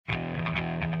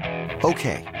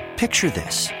Okay, picture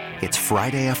this. It's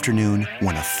Friday afternoon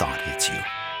when a thought hits you.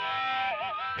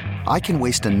 I can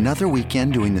waste another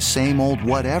weekend doing the same old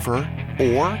whatever,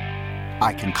 or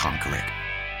I can conquer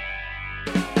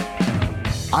it.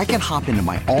 I can hop into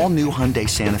my all-new Hyundai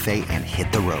Santa Fe and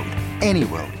hit the road. Any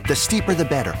road. The steeper, the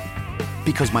better.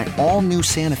 Because my all-new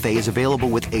Santa Fe is available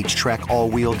with H-Track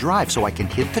all-wheel drive, so I can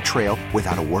hit the trail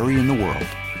without a worry in the world.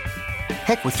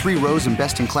 Heck, with 3 rows and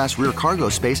best-in-class rear cargo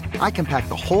space, I can pack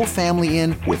the whole family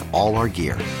in with all our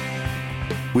gear.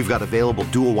 We've got available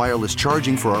dual wireless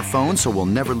charging for our phones, so we'll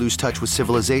never lose touch with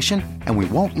civilization, and we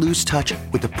won't lose touch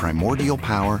with the primordial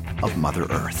power of Mother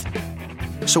Earth.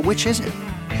 So which is it?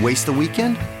 Waste the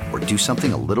weekend or do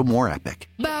something a little more epic?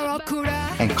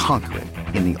 And conquer it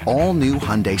in the all-new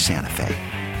Hyundai Santa Fe.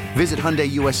 Visit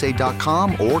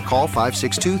HyundaiUSA.com or call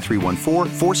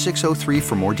 562-314-4603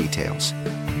 for more details.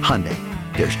 Hyundai,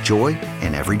 there's joy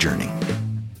in every journey.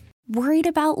 Worried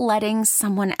about letting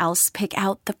someone else pick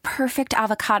out the perfect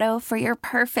avocado for your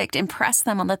perfect impress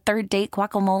them on the third date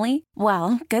guacamole?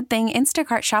 Well, good thing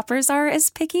Instacart shoppers are as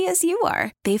picky as you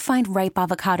are. They find ripe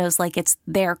avocados like it's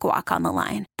their guac on the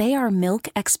line. They are milk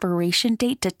expiration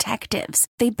date detectives.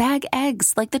 They bag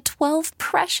eggs like the 12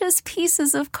 precious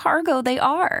pieces of cargo they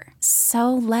are.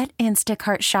 So let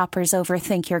Instacart shoppers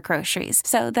overthink your groceries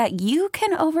so that you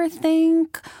can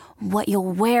overthink what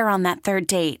you'll wear on that third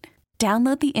date.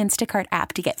 Download the Instacart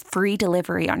app to get free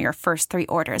delivery on your first 3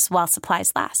 orders while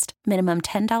supplies last. Minimum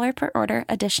 $10 per order.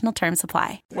 Additional terms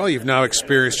apply. Well, you've now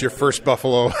experienced your first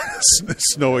Buffalo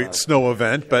snow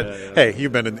event, but hey,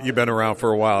 you've been around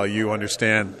for a while. You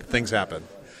understand things happen.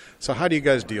 So how do you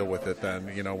guys deal with it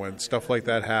then? You know, when stuff like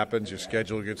that happens, your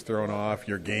schedule gets thrown off,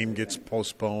 your game gets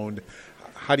postponed.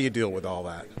 How do you deal with all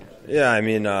that? Yeah, I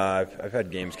mean, I've had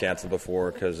games canceled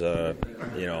before because,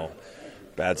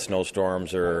 bad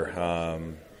snowstorms or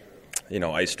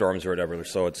ice storms or whatever.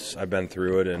 So I've been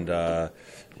through it, and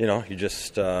you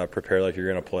just prepare like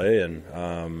you're going to play,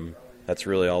 and that's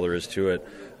really all there is to it.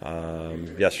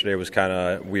 Yesterday was kind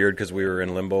of weird because we were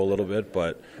in limbo a little bit,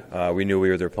 but we knew we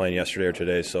were either playing yesterday or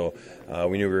today, so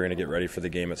we knew we were going to get ready for the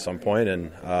game at some point,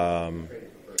 and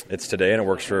it's today, and it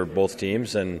works for both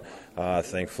teams, and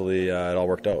thankfully it all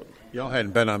worked out. Y'all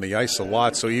hadn't been on the ice a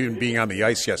lot, so even being on the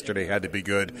ice yesterday had to be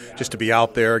good, just to be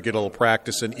out there, get a little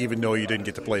practice, and even though you didn't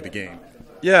get to play the game.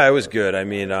 Yeah, it was good. I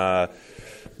mean,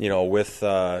 with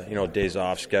days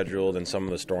off scheduled and some of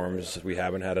the storms, we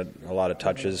haven't had a lot of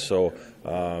touches. So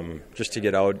just to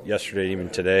get out yesterday, even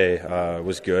today,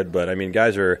 was good. But, I mean,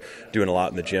 guys are doing a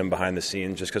lot in the gym behind the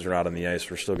scenes just because we're not on the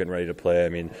ice. We're still getting ready to play. I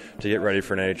mean, to get ready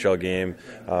for an NHL game,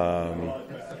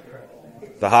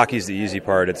 the hockey's the easy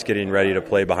part. It's getting ready to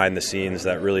play behind the scenes.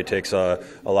 That really takes a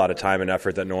lot of time and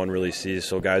effort that no one really sees.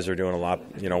 So guys are doing a lot,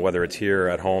 whether it's here or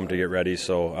at home to get ready.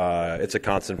 So it's a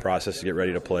constant process to get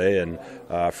ready to play. And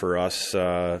for us,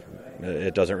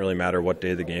 it doesn't really matter what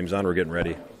day the game's on. We're getting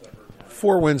ready.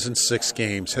 4 wins in 6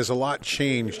 games. Has a lot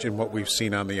changed in what we've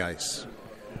seen on the ice?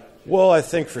 Well, I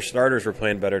think for starters, we're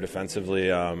playing better defensively.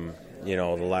 The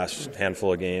last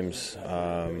handful of games,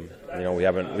 we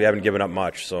haven't given up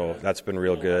much, so that's been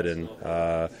real good, and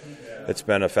it's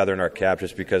been a feather in our cap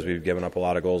just because we've given up a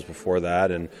lot of goals before that,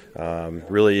 and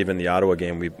really even the Ottawa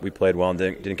game we played well and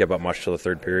didn't give up much till the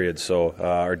third period. So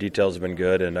our details have been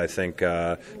good, and I think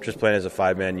just playing as a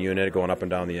 5-man unit, going up and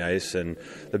down the ice, and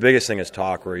the biggest thing is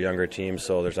talk. We're a younger team,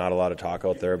 so there's not a lot of talk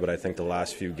out there, but I think the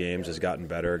last few games has gotten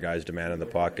better. Guys demanding the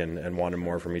puck and wanting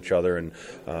more from each other, and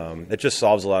it just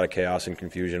solves a lot of chaos and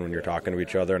confusion when you're talking to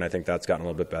each other, and I think that's gotten a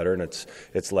little bit better, and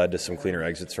it's led to some cleaner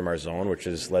exits from our zone, which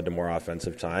has led to more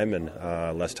offensive time and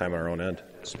less time on our own end.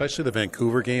 Especially the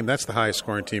Vancouver game, that's the highest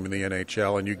scoring team in the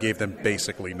NHL, and you gave them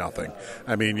basically nothing.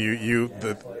 I mean,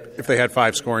 if they had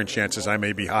 5 scoring chances, I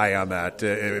may be high on that.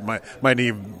 It might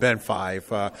even been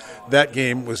 5. That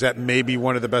game, was that maybe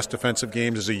one of the best defensive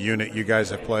games as a unit you guys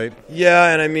have played?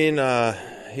 Yeah, and I mean,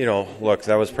 look,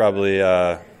 that was probably,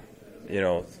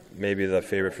 maybe the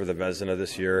favorite for the Vezina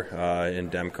this year in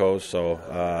Demko.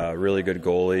 So really good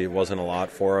goalie. It wasn't a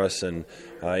lot for us, and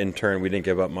in turn we didn't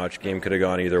give up much. Game could have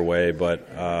gone either way, but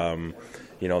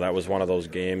that was one of those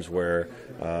games where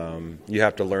you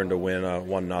have to learn to win a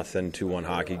 1-0, 2-1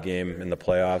 hockey game in the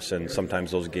playoffs, and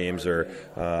sometimes those games are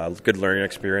good learning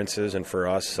experiences, and for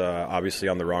us, obviously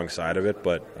on the wrong side of it,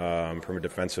 but from a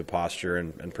defensive posture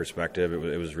and perspective,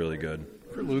 it was really good.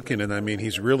 For Luukkonen, I mean,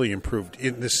 he's really improved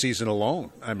in this season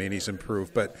alone. I mean, he's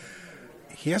improved, but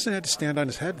he hasn't had to stand on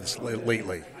his head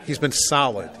lately. He's been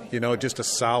solid, just a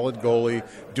solid goalie,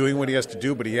 doing what he has to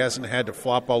do, but he hasn't had to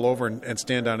flop all over and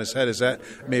stand on his head. Is that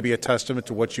maybe a testament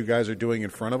to what you guys are doing in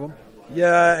front of him?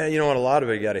 Yeah, you know what? A lot of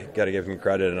it, you got to give him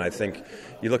credit, and I think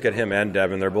you look at him and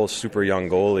Devin; they're both super young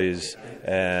goalies,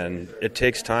 and it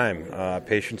takes time.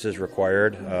 Patience is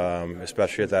required,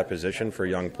 especially at that position for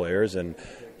young players. And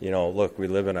look, we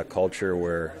live in a culture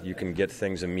where you can get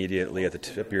things immediately at the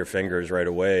tip of your fingers right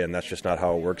away, and that's just not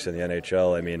how it works in the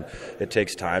NHL. I mean, it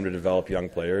takes time to develop young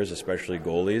players, especially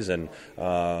goalies, and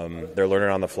they're learning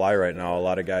on the fly right now. A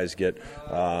lot of guys get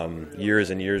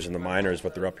years and years in the minors,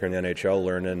 but they're up here in the NHL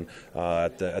learning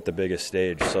at the biggest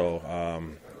stage. So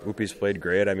Upi's played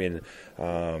great. I mean,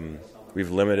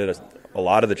 we've limited a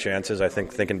lot of the chances. I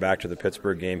think thinking back to the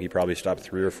Pittsburgh game, he probably stopped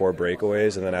 3 or 4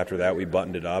 breakaways, and then after that we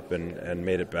buttoned it up and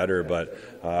made it better. But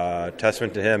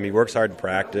testament to him. He works hard in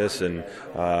practice, and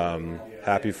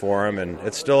happy for him. And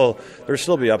there'll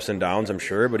still be ups and downs, I'm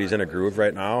sure, but he's in a groove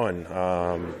right now. And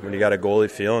when you got a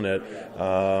goalie feeling it,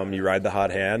 you ride the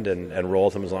hot hand and roll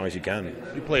with him as long as you can.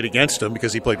 You played against him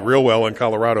because he played real well in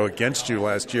Colorado against you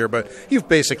last year, but you've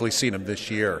basically seen him this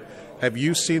year. Have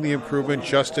you seen the improvement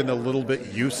just in a little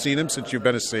bit you've seen him since you've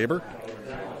been a Sabre?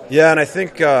 Yeah, and I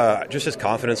think just his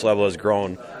confidence level has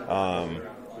grown.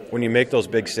 When you make those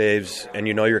big saves and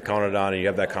you're counted on and you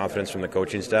have that confidence from the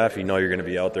coaching staff, you're going to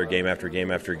be out there game after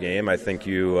game after game. I think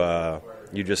you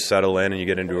just settle in and you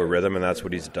get into a rhythm, and that's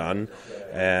what he's done.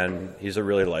 And he's a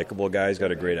really likable guy. He's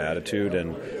got a great attitude,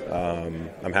 and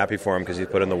I'm happy for him because he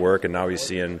put in the work, and now he's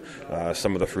seeing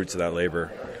some of the fruits of that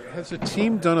labor. Has the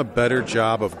team done a better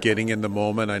job of getting in the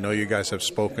moment? I know you guys have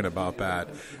spoken about that.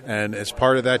 And as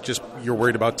part of that, just you're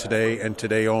worried about today and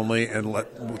today only, and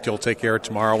you'll take care of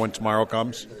tomorrow when tomorrow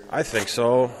comes? I think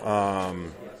so.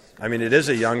 I mean, it is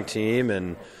a young team,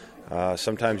 and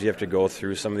sometimes you have to go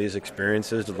through some of these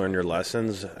experiences to learn your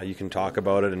lessons. You can talk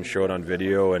about it and show it on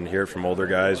video and hear it from older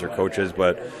guys or coaches,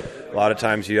 but a lot of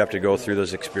times you have to go through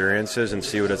those experiences and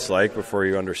see what it's like before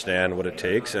you understand what it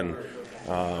takes. And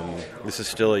this is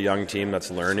still a young team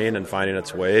that's learning and finding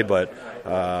its way, but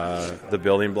the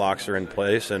building blocks are in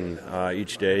place, and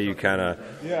each day you kind of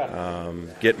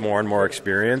get more and more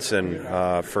experience.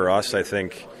 And for us, I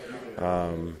think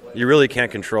you really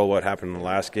can't control what happened in the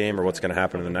last game or what's going to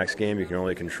happen in the next game. You can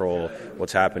only control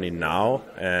what's happening now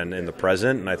and in the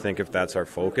present, and I think if that's our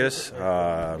focus,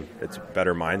 it's a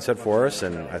better mindset for us,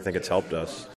 and I think it's helped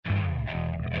us.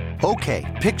 Okay,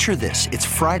 picture this. It's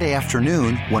Friday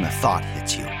afternoon when a thought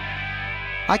hits you.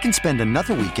 I can spend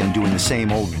another weekend doing the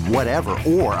same old whatever,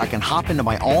 or I can hop into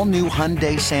my all-new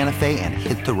Hyundai Santa Fe and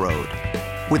hit the road.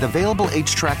 With available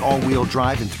H-Track all-wheel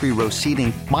drive and 3-row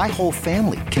seating, my whole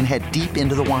family can head deep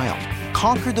into the wild.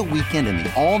 Conquer the weekend in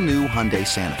the all-new Hyundai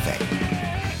Santa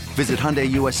Fe. Visit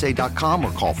HyundaiUSA.com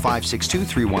or call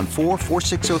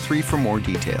 562-314-4603 for more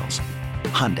details.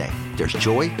 Hyundai, there's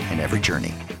joy in every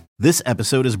journey. This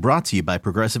episode is brought to you by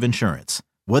Progressive Insurance.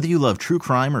 Whether you love true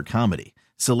crime or comedy,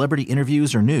 celebrity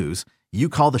interviews or news, you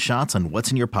call the shots on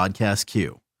what's in your podcast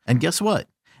queue. And guess what?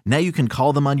 Now you can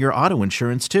call them on your auto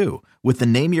insurance too with the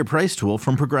Name Your Price tool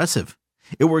from Progressive.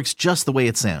 It works just the way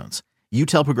it sounds. You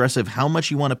tell Progressive how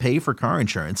much you want to pay for car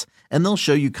insurance, and they'll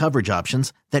show you coverage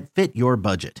options that fit your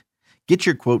budget. Get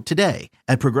your quote today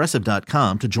at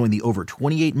Progressive.com to join the over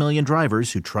 28 million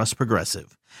drivers who trust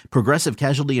Progressive. Progressive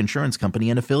Casualty Insurance Company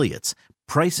and Affiliates.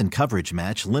 Price and coverage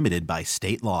match limited by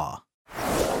state law.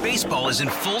 Baseball is in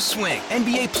full swing.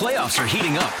 NBA playoffs are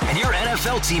heating up, and your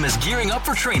NFL team is gearing up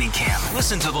for training camp.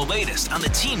 Listen to the latest on the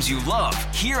teams you love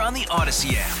here on the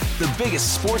Odyssey app. The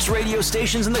biggest sports radio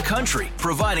stations in the country,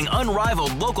 providing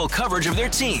unrivaled local coverage of their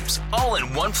teams, all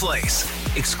in one place.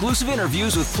 Exclusive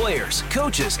interviews with players,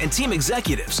 coaches, and team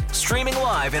executives, streaming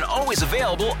live and always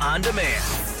available on demand.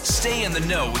 Stay in the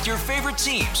know with your favorite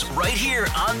teams right here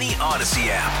on the Odyssey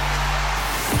app.